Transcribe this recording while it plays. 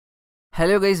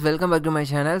Hello guys, welcome back to my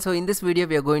channel. So in this video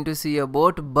we are going to see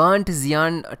about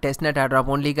XION Testnet Airdrop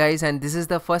only guys, and this is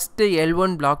the first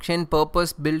L1 blockchain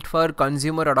purpose built for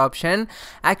consumer adoption.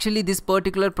 Actually this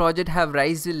particular project have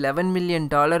raised $11 million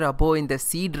above in the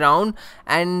seed round,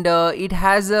 and it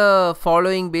has a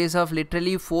following base of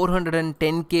literally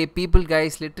 410k people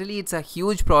guys. Literally it's a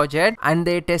huge project, and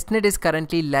the testnet is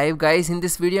currently live guys. In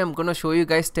this video I'm gonna show you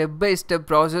guys step by step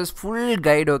process, full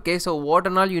guide. Okay, so what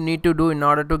and all you need to do in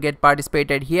order to get participated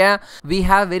here. We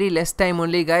have very less time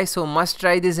only guys, so must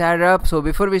try this airdrop. So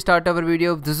before we start our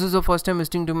video, if this is the first time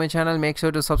visiting to my channel, make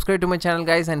sure to subscribe to my channel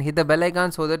guys and hit the bell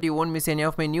icon so that you won't miss any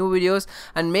of my new videos,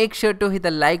 and make sure to hit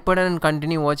the like button and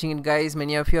continue watching it guys.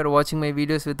 Many of you are watching my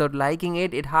videos without liking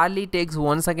it. It hardly takes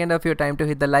 1 second of your time to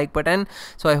hit the like button,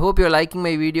 so I hope you're liking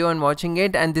my video and watching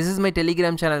it. And this is my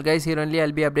Telegram channel guys. Here only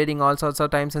I'll be updating all sorts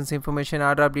of time sense information,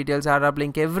 airdrop details, airdrop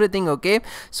link, everything. Okay,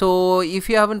 so if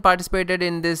you haven't participated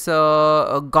in this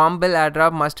Gomble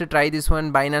airdrop, must try this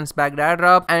one, Binance backed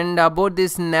airdrop. And about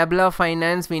this Nebula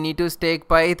Finance, we need to stake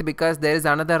Pyth because there is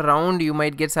another round, you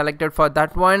might get selected for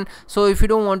that one. So if you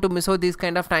don't want to miss out this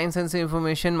kind of time sensitive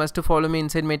information, must to follow me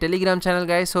inside my Telegram channel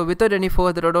guys. So without any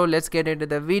further ado, let's get into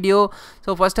the video.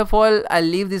 So first of all, I'll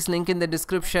leave this link in the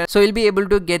description, so you'll be able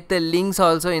to get the links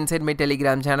also inside my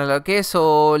Telegram channel. Okay,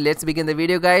 so let's begin the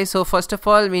video guys. So first of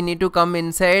all, we need to come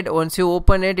inside. Once you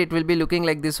open it, it will be looking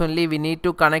like this only. We need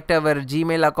to connect our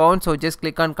Gmail account, so just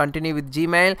click on continue with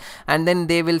Gmail, and then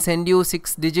they will send you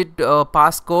 6-digit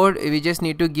passcode. We just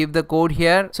need to give the code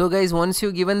here. So guys, once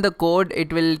you given the code,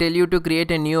 it will tell you to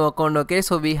create a new account. Okay,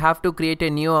 so we have to create a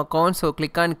new account, so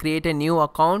click on create a new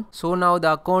account. So now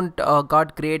the account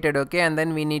got created. Okay, and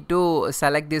then we need to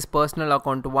select this personal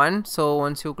account 1. So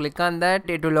once you click on that,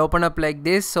 it will open up like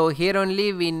this. So here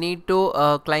only we need to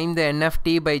claim the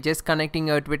NFT by just connecting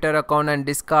your Twitter account and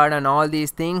Discord and all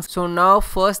these things. So now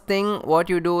first thing what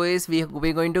you do is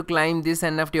we're going to claim this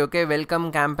NFT. Okay,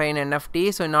 welcome campaign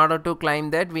NFT. So in order to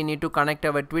claim that, we need to connect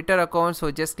our Twitter account.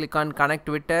 So just click on connect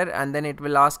Twitter, and then it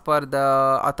will ask for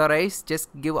the authorize. Just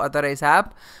give authorize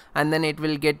app, and then it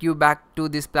will get you back to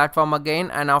this platform again.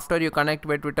 And after you connect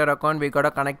your Twitter account, we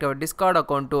gotta connect our Discord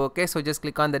account too. Okay, so just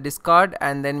click on the Discord,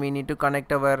 and then we need to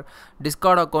connect our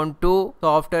Discord account too.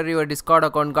 So after your Discord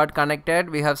account got connected,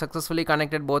 we have successfully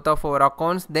connected both of our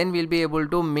accounts, then we'll be able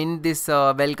to mint this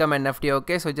welcome NFT.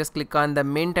 Okay, so just click on the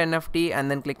mint NFT,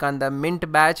 and then click on the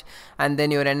mint badge, and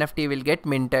then your NFT will get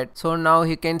minted. So now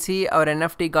you can see our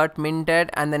NFT got minted,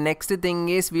 and the next thing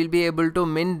is we'll be able to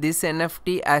mint this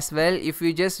NFT as well if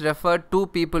you just refer 2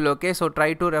 people. Okay, so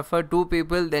try to refer 2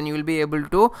 people, then you will be able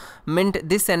to mint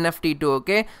this NFT too.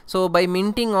 Okay, so by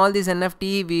minting all this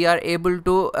NFT, we are able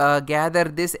to gather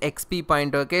this XP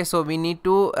point. Okay, so we need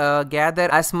to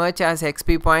gather as much as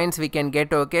XP points we can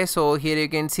get. Okay, so here you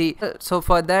can see, so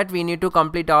for that we need to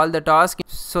complete all the tasks.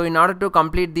 So in order to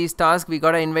complete these tasks, we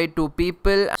gotta invite 2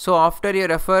 people. So after you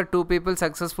refer 2 people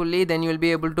successfully, then you will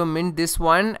be able to mint this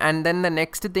one. And then the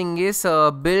next thing is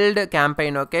build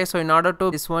campaign. Okay, so in order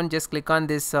to this one, just click on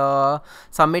this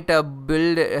submit a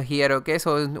build here. Okay,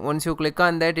 so once you click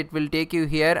on that, it will take you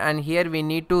here, and here we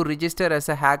need to register as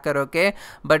a hacker. Okay,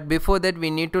 but before that we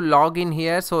need to log in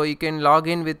here. So you can log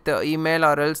in with the email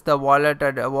or else the wallet.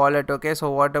 Okay,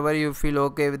 so whatever you feel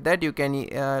okay with that, you can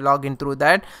log in through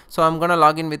that. So I'm gonna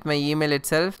log in with my email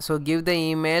itself. So give the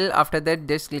email. After that,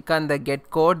 just click on the get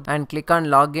code and click on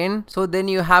login. So then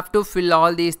you have to fill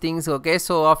all these things. Okay,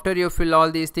 so after you fill all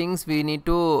these things, we need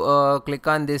to click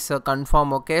on this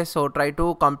confirm. Okay, so try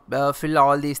to fill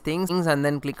all these things and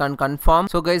then click on confirm.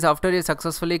 So guys, after you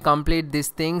successfully complete these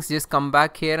things, just come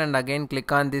back here and again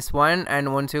click on this one,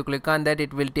 and once you click on that,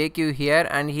 it will take you here,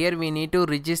 and here we need to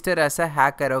register as a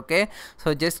hacker. Okay,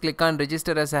 so just click on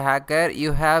register as a hacker.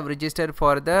 You have registered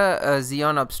for the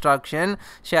XION obstruction.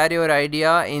 Share your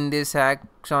idea in this hack.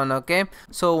 Okay,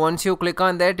 so once you click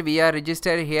on that, we are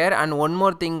registered here. And one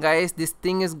more thing guys, this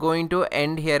thing is going to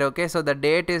end here. Okay, so the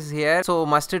date is here, so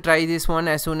must try this one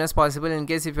as soon as possible. In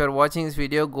case if you're watching this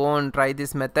video, go and try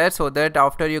this method, so that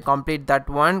after you complete that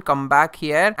one, come back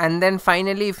here. And then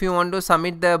finally, if you want to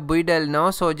submit the BUIDL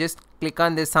now, so just click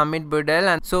on this submit BUIDL,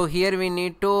 and so here we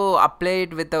need to apply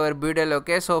it with our BUIDL.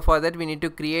 Okay, so for that we need to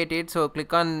create it. So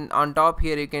click on top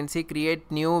here, you can see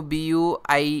create new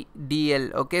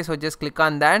BUIDL. Okay, so just click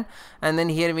on that, and then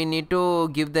here we need to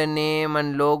give the name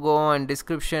and logo and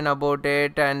description about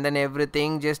it, and then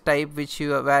everything. Just type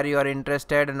where you are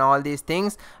interested and all these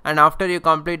things, and after you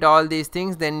complete all these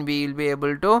things, then we will be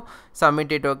able to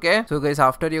submit it. Okay, so guys,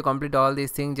 after you complete all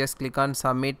these things, just click on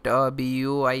submit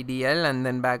BUIDL and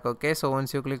then back. Okay, okay. So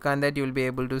once you click on that, you will be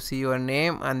able to see your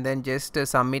name, and then just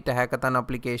submit a hackathon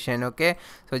application, okay.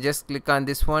 So just click on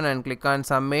this one and click on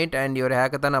submit, and your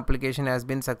hackathon application has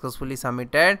been successfully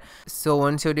submitted. So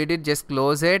once you did it, just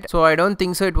close it. So I don't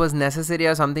think so it was necessary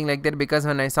or something like that, because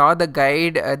when I saw the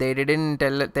guide, they didn't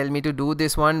tell me to do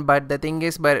this one. But the thing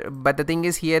is, but the thing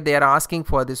is, here they are asking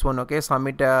for this one, okay.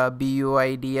 Submit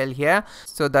BUIDL here,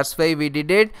 so that's why we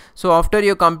did it. So after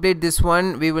you complete this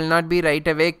one, we will not be right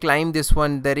away claim this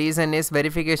one. The reason is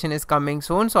verification is coming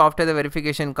soon. So after the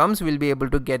verification comes, we'll be able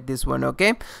to get this one,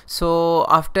 okay. So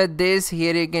after this,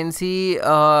 here you can see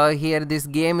here this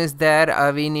game is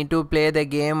there. We need to play the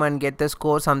game and get the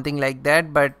score, something like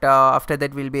that. But after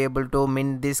that, we'll be able to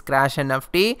mint this crash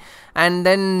NFT, and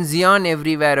then XION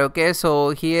everywhere, okay.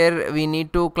 So here we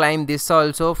need to climb this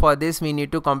also. For this, we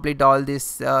need to complete all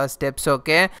these steps,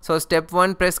 okay. So step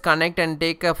 1, press connect and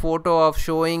take a photo of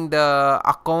showing the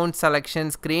account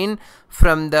selection screen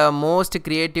from the most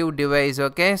creative device,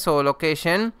 okay. So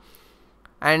location,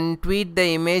 and tweet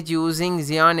the image using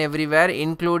XION everywhere,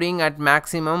 including at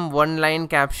maximum 1-line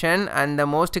caption, and the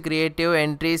most creative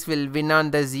entries will win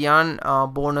on the XION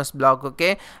bonus block,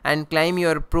 okay. And claim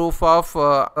your proof of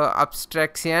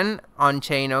abstraction on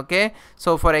chain, okay.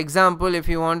 So for example, if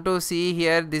you want to see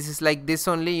here, this is like this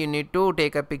only, you need to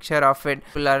take a picture of it.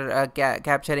 People are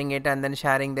capturing it and then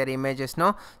sharing their images,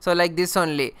 no. So like this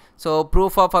only. So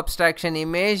proof of abstraction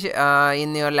image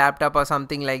in your laptop or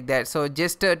something like that. So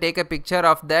just take a picture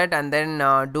of that and then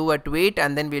do a tweet,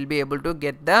 and then we'll be able to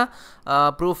get the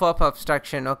proof of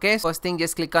abstraction, okay. First thing,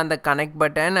 just click on the connect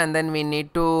button, and then we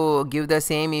need to give the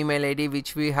same email ID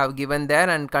which we have given there,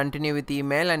 and continue with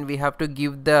email, and we have to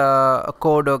give the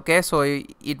code, okay. So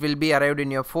it will be arrived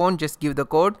in your phone. Just give the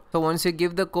code. So once you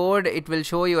give the code, it will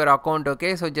show your account,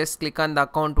 okay. So just click on the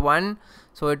account one,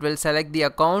 so it will select the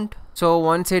account. So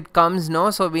once it comes,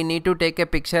 no, so we need to take a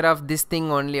picture of this thing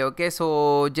only, okay.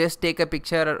 So just take a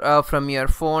picture from your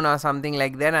phone or something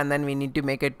like that, and then we need to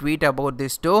make a tweet about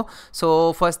this too.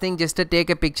 So first thing, just to take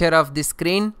a picture of this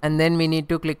screen, and then we need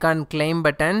to click on claim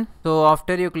button. So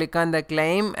after you click on the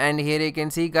claim, and here you can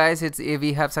see guys,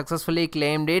 we have successfully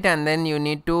claimed it, and then you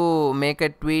need to make a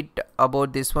tweet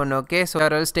about this one, okay. So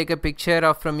or else take a picture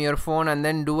of from your phone and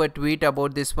then do a tweet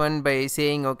about this one by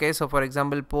saying, okay. So for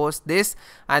example, post this,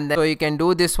 and then so you can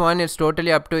do this one. It's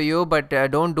totally up to you, but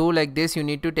don't do like this. You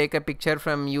need to take a picture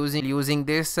from using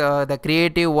this. The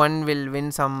creative one will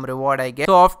win some reward, I guess.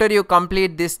 So after you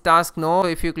complete this task, no,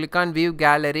 if you click on view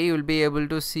gallery, you will be able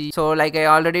to see. So like I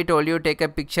already told you, take a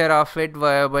picture of it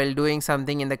while doing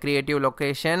something in the creative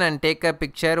location, and take a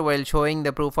picture while showing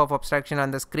the proof of abstraction on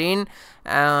the screen,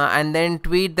 and then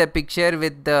tweet the picture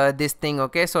with this thing,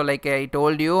 okay. So like I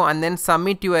told you, and then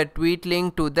submit your tweet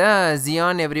link to the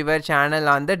XION everywhere channel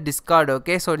on the Discord,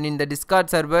 okay. So in the Discord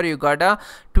server, you gotta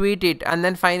tweet it. And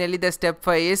then finally, the step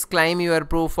 5 is claim your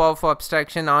proof of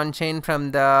abstraction on chain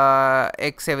from the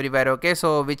X everywhere, okay.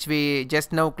 So which we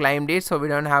just now claimed it, so we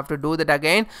don't have to do that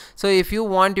again. So if you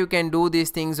want, you can do these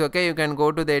things, okay. You can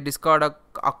go to the Discord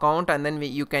account, and then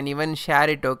you can even share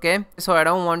it, okay. So I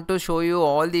don't want to show you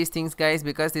all these things guys,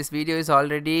 because this video is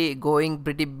already going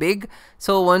pretty big.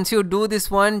 So once you do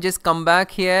this one, just come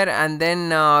back here, and then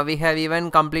we have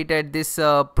even completed this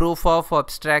proof of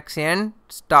abstraction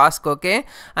task, okay.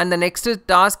 And the next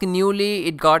task, newly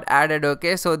it got added,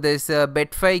 okay. So this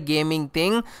Bet5 gaming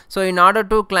thing. So in order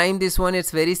to climb this one,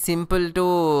 it's very simple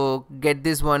to get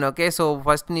this one, okay. So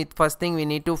first thing we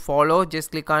need to follow.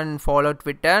 Just click on follow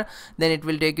Twitter, then it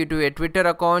will take you to a Twitter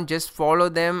account. Just follow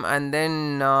them, and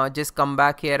then just come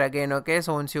back here again, okay.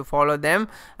 So once you follow them,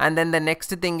 and then the next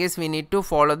thing is we need to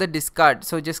follow the Discord.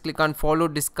 So just click on follow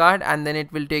Discord, and then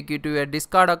it will take you to your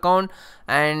Discord account,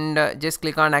 and just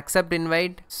click on accept invite.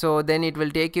 So then it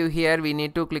will take you here. We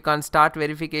need to click on start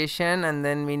verification, and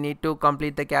then we need to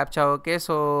complete the captcha, okay.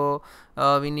 So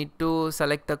we need to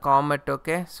select the comet,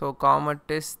 okay. So comet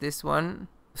is this one.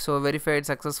 So verified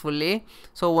successfully.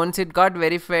 So once it got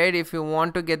verified, if you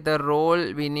want to get the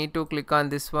role, we need to click on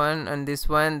this one and this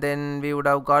one, then we would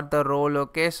have got the role,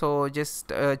 okay. So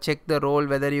just check the role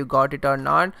whether you got it or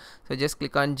not. So just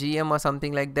click on GM or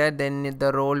something like that, then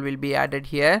the role will be added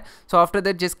here. So after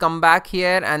that, just come back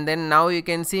here, and then now you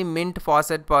can see mint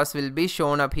faucet pass will be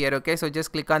shown up here, okay. So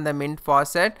just click on the mint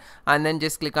faucet, and then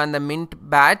just click on the mint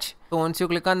badge. So once you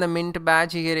click on the mint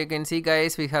badge, here you can see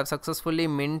guys, we have successfully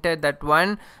minted that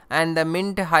one. And the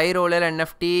mint high roller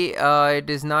NFT, it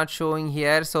is not showing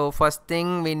here. So first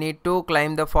thing, we need to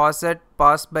climb the faucet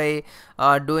passed by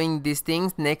doing these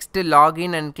things. Next, log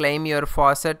in and claim your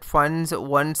faucet funds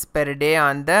once per day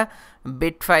on the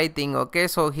Bitfi thing. Okay,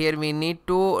 so here we need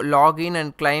to log in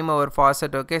and claim our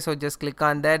faucet. Okay, so just click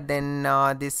on that, then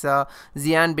this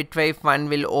XION Bitfi fund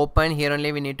will open. Here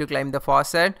only we need to claim the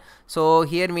faucet. So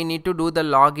here we need to do the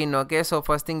login. Okay, so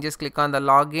first thing, just click on the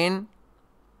login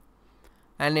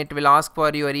and it will ask for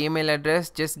your email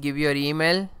address. Just give your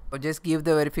email or just give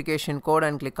the verification code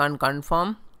and click on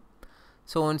confirm.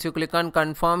 So once you click on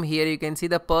confirm, here you can see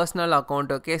the personal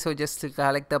account. Okay, so just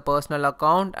select the personal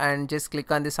account and just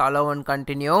click on this allow and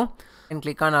continue, and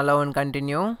click on allow and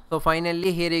continue. So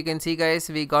finally here you can see, guys,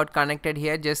 we got connected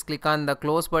here. Just click on the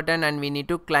close button and we need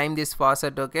to claim this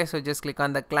faucet. Okay, so just click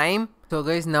on the claim. So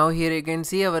guys, now here you can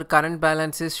see our current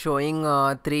balance is showing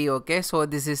 3. Okay, so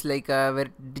this is like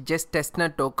just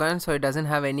testnet token, so it doesn't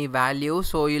have any value.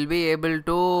 So you'll be able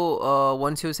to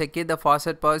once you secure the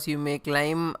faucet pass, you may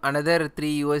claim another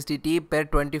 3 USDT per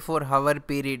 24-hour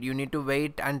period. You need to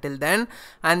wait until then,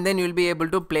 and then you'll be able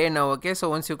to play now. Okay, so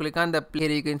once you click on the play,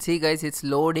 here you can see, guys, it's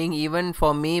loading. Even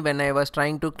for me, when I was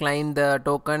trying to claim the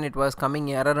token, it was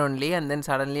coming error only, and then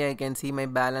suddenly I can see my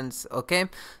balance. Okay,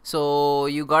 so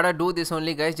you gotta do this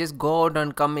only, guys. Just go out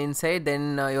and come inside,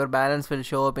 then your balance will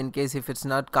show up in case if it's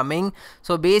not coming.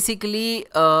 So basically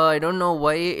I don't know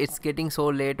why it's getting so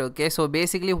late. Okay, so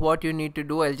basically what you need to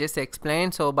do, I'll just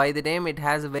explain. So by the time it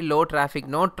has very low traffic,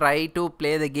 no, try to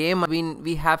play the game.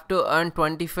 We have to earn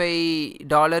 $25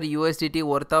 USDT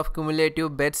worth of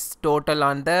cumulative bets total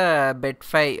on the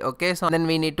Bitfi. Okay, so then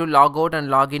we need to log out and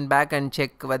log in back and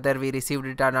check whether we received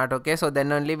it or not. Okay, so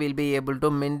then only we'll be able to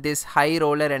mint this high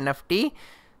roller NFT.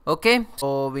 Okay,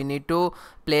 so we need to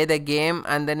play the game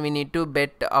and then we need to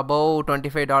bet above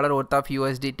 $25 worth of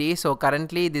USDT. So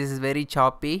currently this is very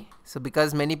choppy, so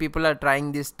because many people are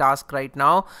trying this task right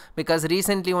now, because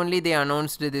recently only they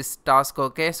announced this task.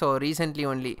 Okay, so recently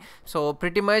only. So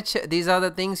pretty much these are the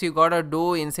things you gotta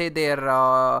do inside their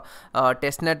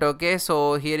testnet. Okay,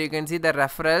 so here you can see the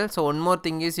referral. So one more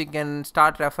thing is you can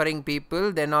start referring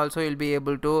people, then also you'll be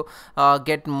able to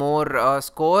get more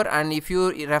score, and if you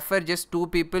refer just 2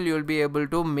 people, you'll be able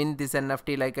to mint this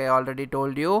NFT like I already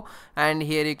told you. And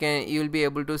here you'll be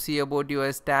able to see about your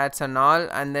stats and all,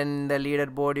 and then the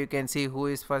leaderboard you can see who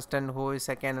is first and who is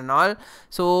second and all.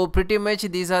 So pretty much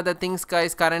these are the things,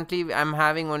 guys. Currently I'm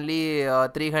having only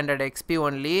 300 XP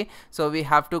only, so we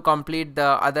have to complete the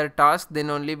other task, then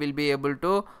only we'll be able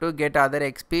to get other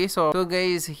XP. So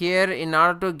guys, here in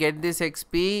order to get this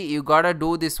XP, you gotta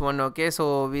do this one. Okay,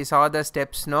 so we saw the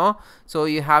steps now. So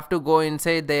you have to go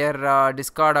inside their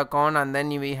Discord account and then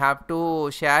we have to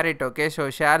share it. Okay, so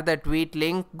share the tweet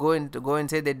link, go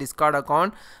inside the Discord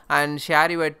account and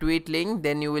share your tweet link,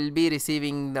 then you will be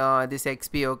receiving this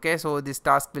XP. Okay, so this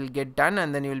task will get done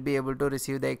and then you will be able to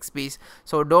receive the XPs.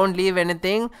 So don't leave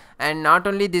anything. And not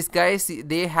only this, guys,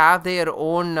 they have their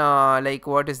own like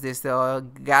what is this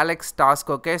Galax task.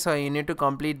 Okay, so you need to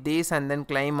complete this and then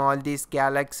claim all these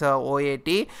Galax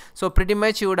OAT. So pretty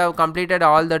much you would have completed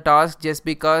all the tasks just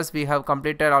because we have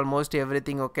completed almost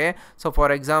everything. Okay, so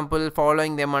for example,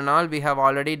 following them and all, we have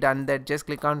already done that. Just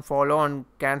click on follow and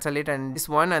cancel it and this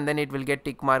one, and then it will get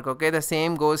tick mark. Okay, the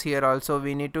same goes here also.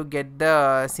 We need to get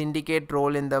the syndicate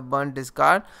role in the burnt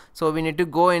discard, so we need to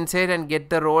go inside and get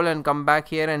the role and come back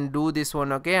here and do this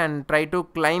one. Okay, and try to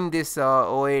climb this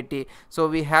OAT. So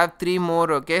we have 3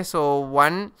 more. Okay, so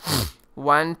 1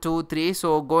 2 3.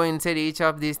 So go inside each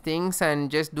of these things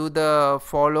and just do the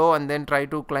follow and then try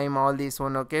to climb all these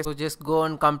one. Okay, so just go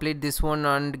and complete this one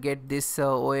and get this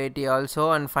OAT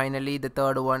also, and finally the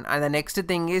third one. And the next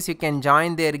thing is you can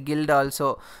join their guild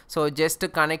also. So just to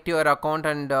connect your account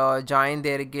and join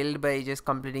their guild by just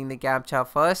completing the captcha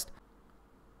first.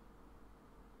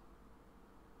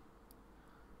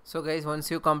 So guys, once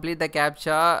you complete the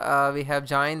captcha, we have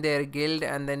joined their guild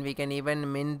and then we can even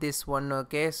mint this one.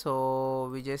 Okay, so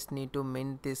we just need to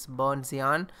mint this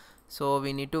Burntxion. So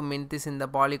we need to mint this in the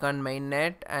Polygon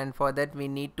mainnet, and for that we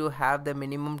need to have the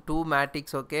minimum 2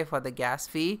 Matics. Okay, for the gas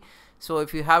fee. So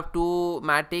if you have 2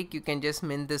 Matic, you can just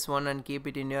mint this one and keep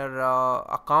it in your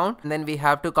account. And then we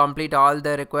have to complete all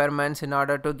the requirements in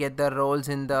order to get the roles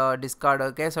in the Discord.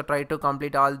 Okay, so try to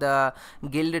complete all the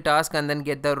guild task and then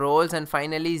get the roles. And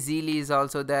finally Zeal is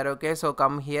also there. Okay, so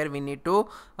come here, we need to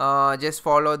just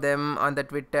follow them on the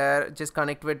Twitter. Just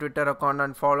connect with Twitter account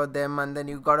and follow them, and then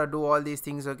you gotta do all these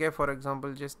things. Okay, for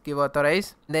example, just give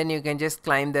authorize, then you can just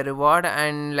climb the reward,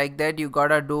 and like that you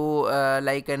gotta do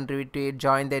like and retweet,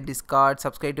 join the Discord card,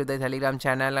 subscribe to the Telegram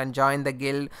channel, and join the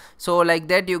guild. So like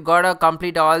that you gotta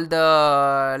complete all the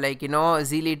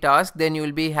Zeely tasks, then you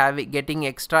will be getting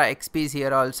extra XPs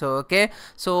here also. Okay,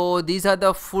 so these are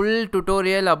the full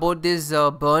tutorial about this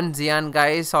Burnt XION,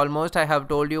 guys. Almost I have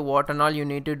told you what and all you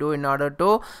need to do in order to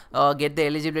get the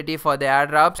eligibility for the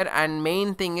airdrops. And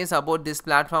main thing is about this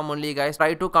platform only, guys.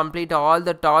 Try to complete all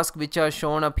the tasks which are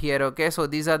shown up here. Okay, so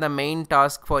these are the main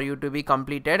tasks for you to be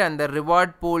completed, and the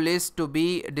reward pool is to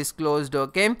be disclosed.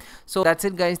 Okay, so that's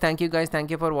it, guys. Thank you, guys.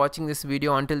 Thank you for watching this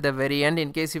video until the very end.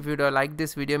 In case if you do like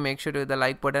this video, make sure to hit the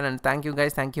like button, and thank you,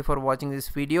 guys. Thank you for watching this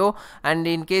video. And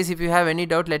in case if you have any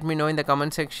doubt, let me know in the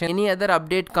comment section. Any other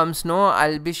update comes,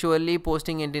 I'll be surely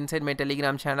posting it inside my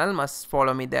Telegram channel. Must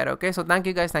follow me there. Okay, so thank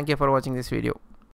you, guys. Thank you for watching this video.